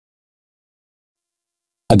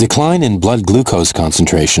A decline in blood glucose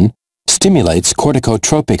concentration stimulates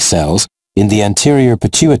corticotropic cells in the anterior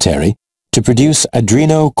pituitary to produce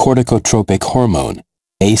adrenocorticotropic hormone,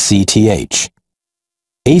 ACTH.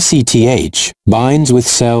 ACTH binds with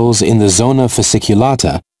cells in the zona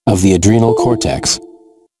fasciculata of the adrenal cortex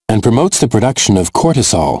and promotes the production of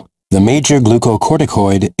cortisol, the major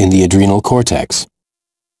glucocorticoid in the adrenal cortex.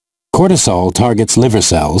 Cortisol targets liver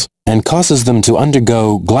cells and causes them to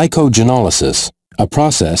undergo glycogenolysis, a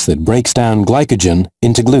process that breaks down glycogen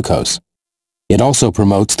into glucose. It also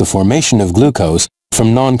promotes the formation of glucose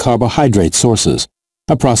from non-carbohydrate sources,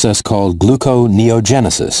 a process called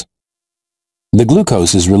gluconeogenesis. The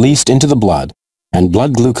glucose is released into the blood, and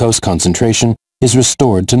blood glucose concentration is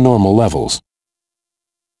restored to normal levels.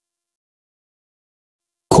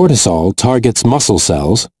 Cortisol targets muscle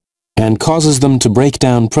cells and causes them to break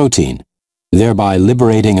down protein, thereby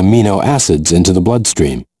liberating amino acids into the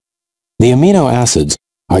bloodstream. The amino acids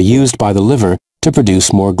are used by the liver to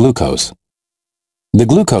produce more glucose. The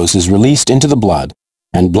glucose is released into the blood,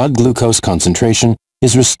 and blood glucose concentration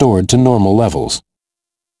is restored to normal levels.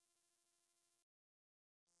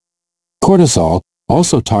 Cortisol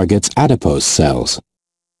also targets adipose cells.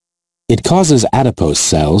 It causes adipose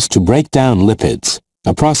cells to break down lipids,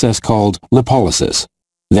 a process called lipolysis,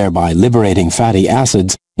 thereby liberating fatty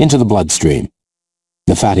acids into the bloodstream.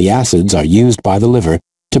 The fatty acids are used by the liver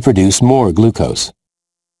to produce more glucose.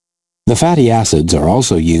 The fatty acids are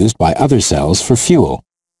also used by other cells for fuel,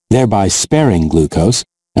 thereby sparing glucose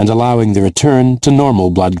and allowing the return to normal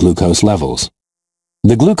blood glucose levels.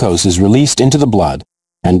 The glucose is released into the blood,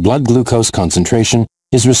 and blood glucose concentration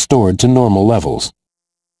is restored to normal levels.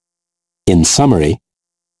 In summary,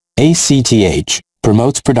 ACTH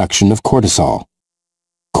promotes production of cortisol.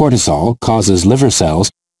 Cortisol causes liver cells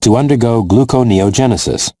to undergo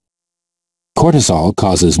gluconeogenesis. Cortisol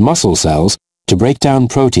causes muscle cells to break down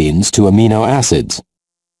proteins to amino acids.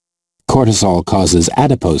 Cortisol causes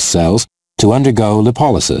adipose cells to undergo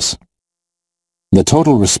lipolysis. The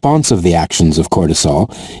total response of the actions of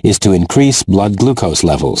cortisol is to increase blood glucose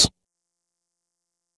levels.